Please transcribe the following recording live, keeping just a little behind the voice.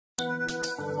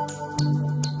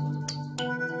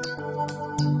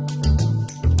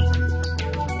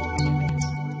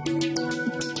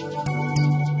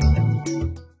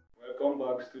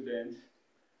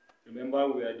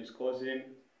discussing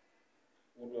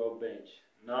woodwork bench.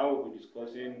 Now we'll be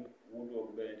discussing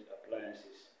woodwork bench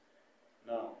appliances.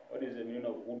 Now, what is the meaning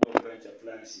of woodwork bench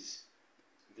appliances?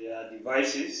 They are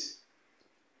devices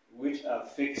which are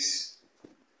fixed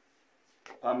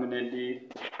permanently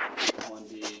on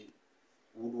the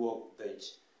woodwork bench.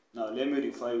 Now, let me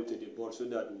refer you to the board so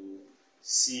that you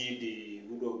see the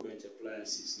woodwork bench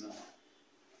appliances now.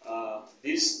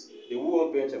 The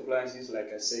woodwork bench appliances,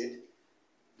 like I said,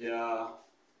 they are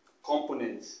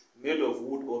components made of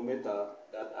wood or metal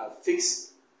that are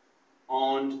fixed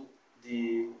on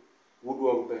the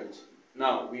woodwork bench.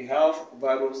 Now, we have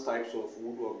various types of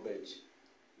woodwork bench.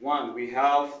 One, we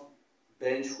have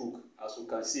bench hook. As you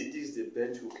can see, this is the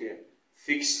bench hook here,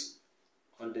 fixed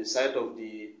on the side of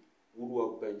the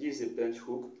woodwork bench. This is the bench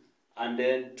hook. And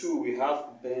then two, we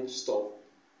have bench stop.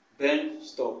 Bench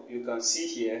stop, you can see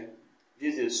here,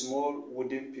 this is a small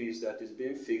wooden piece that is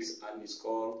being fixed and is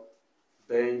called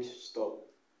bench stop.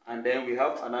 And then we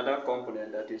have another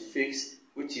component that is fixed,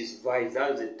 which is vice.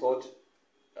 That is the third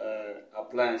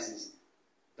appliances,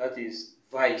 that is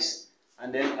vice.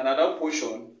 And then another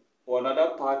portion or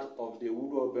another part of the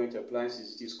woodwork bench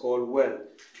appliances is called well.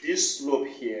 This slope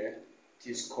here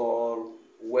is called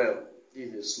well. This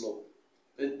is the slope.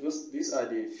 These are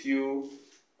the few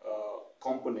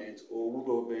components or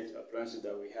woodwork bench appliances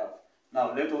that we have.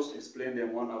 Now let us explain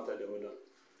them one after the other.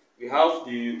 We have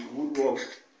the woodwork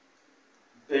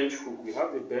bench hook. We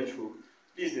have the bench hook.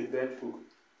 This is the bench hook.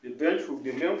 The bench hook,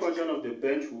 the main function of the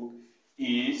bench hook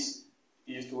is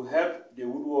to help the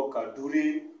woodworker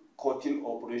during cutting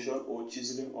operation or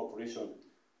chiseling operation.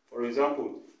 For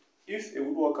example, if a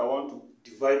woodworker wants to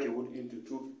divide the wood into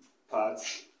two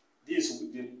parts, this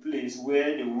is the place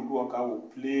where the woodworker will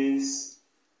place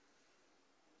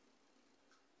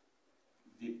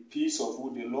the piece of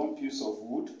wood, the long piece of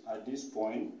wood at this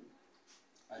point,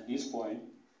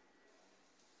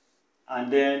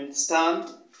 and then stand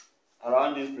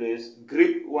around this place,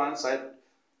 grip one side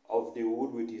of the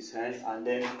wood with his hand, and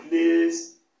then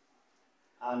place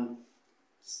and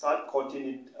start cutting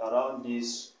it around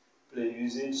this place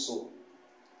using saw.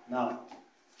 Now,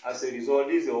 as a result,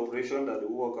 this is the operation that the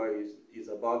woodworker is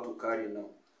about to carry now.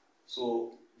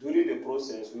 So, during the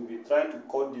process, we'll be trying to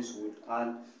cut this wood,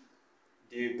 and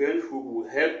the bench hook will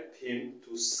help him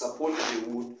to support the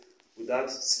wood without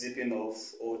slipping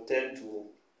off or tend to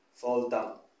fall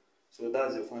down. So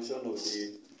that's the function of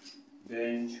the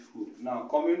bench hook. Now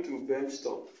coming to bench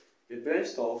stop. The bench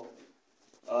stop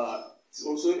is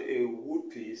also a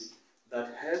wood piece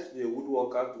that helps the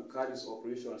woodworker to carry his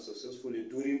operation successfully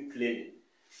during planing.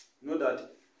 Know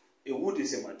that a wood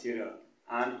is a material,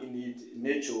 and in its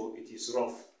nature it is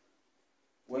rough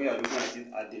when you are looking at it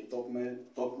at the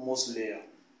topmost layer.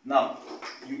 Now,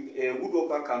 a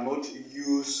woodworker cannot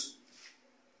use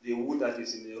the wood that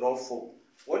is in a rough form.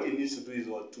 What he needs to do is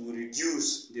to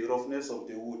reduce the roughness of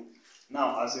the wood.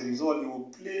 Now, as a result, he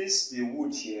will place the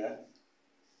wood here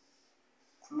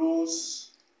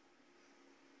close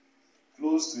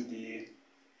to the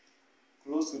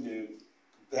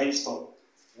bench top,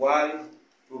 while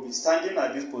he will be standing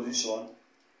at this position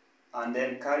and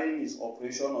then carrying his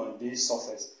operation on this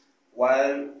surface,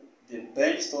 while the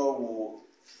bench top will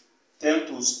tend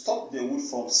to stop the wood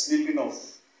from slipping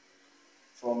off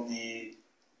from the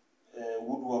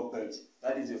woodwork bench.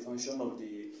 That is the function of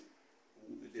the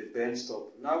bench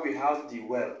stop. Now we have the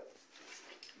well.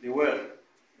 The well,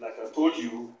 like I told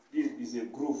you, this is a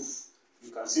groove.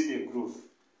 You can see the groove.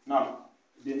 Now,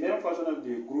 the main function of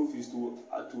the groove is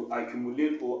to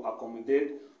accumulate or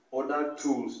accommodate other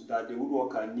tools that the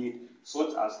woodworker needs,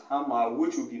 such as hammer,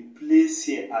 which will be placed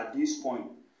here at this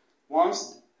point.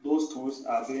 Once those tools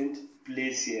are being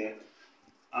placed here,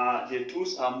 the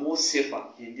tools are more safer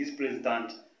in this place than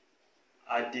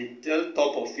at the tail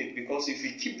top of it, because if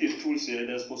you keep the tools here,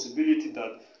 there's possibility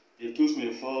that the tools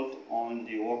may fall on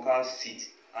the worker's feet,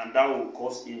 and that will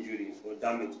cause injury or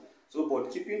damage. So,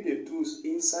 but keeping the tools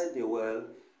inside the well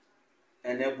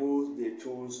enables the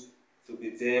tools to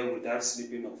be there without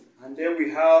slipping off. And then we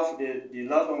have the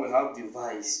last one. We have the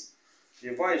vice.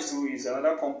 The vice too is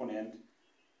another component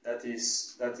that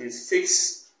is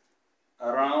fixed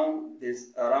around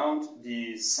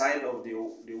the side of the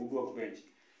woodwork bench,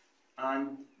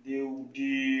 and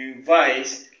the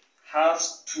vice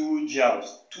has two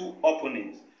jabs, two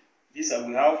openings. These are,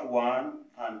 we have 1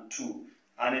 and 2,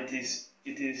 and the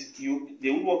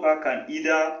woodworker can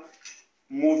either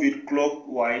move it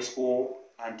clockwise or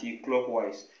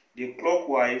anti-clockwise. The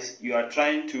clockwise, you are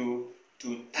trying to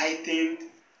tighten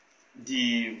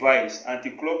the vice.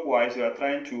 Anti-clockwise, you are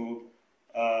trying to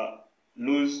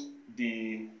lose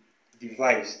the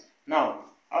vice. Now,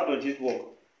 how does it work?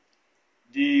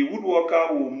 the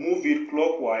woodworker will move it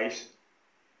clockwise,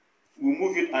 will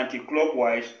move it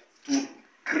anti-clockwise to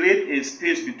create a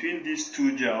space between these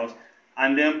two jaws,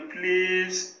 and then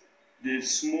place the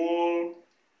small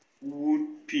wood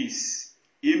piece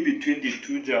in between the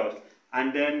two jaws,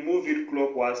 and then move it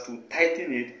clockwise to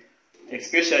tighten it,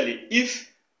 especially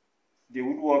if the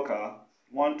woodworker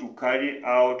want to carry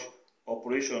out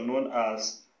operation known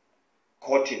as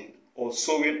cutting or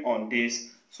sewing on this,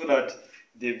 so that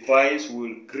the vise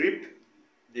will grip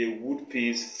the wood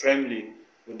piece firmly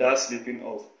without slipping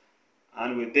off.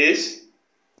 And with this,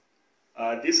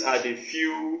 these are the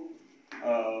few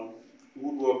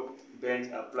woodwork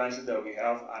bench appliances that we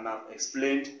have, and I've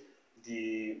explained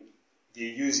the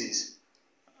uses.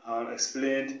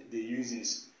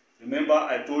 Remember,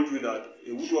 I told you that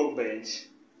a woodwork bench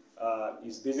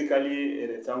is basically a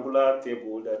rectangular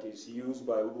table that is used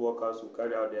by woodworkers to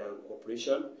carry out their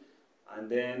operation. And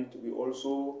then we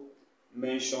also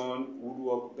mentioned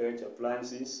woodwork bench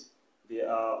appliances.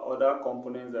 There are other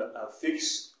components that are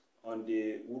fixed on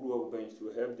the woodwork bench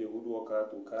to help the woodworker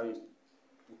to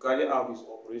carry out his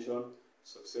operation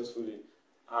successfully.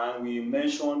 And we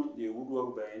mentioned the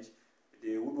woodwork bench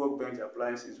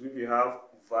appliances, which we have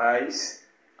vise,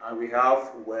 and we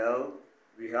have well,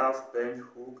 we have bench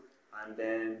hook, and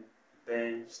then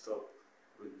bench stop.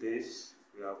 With this,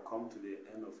 we have come to the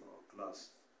end of our class.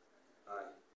 Bye.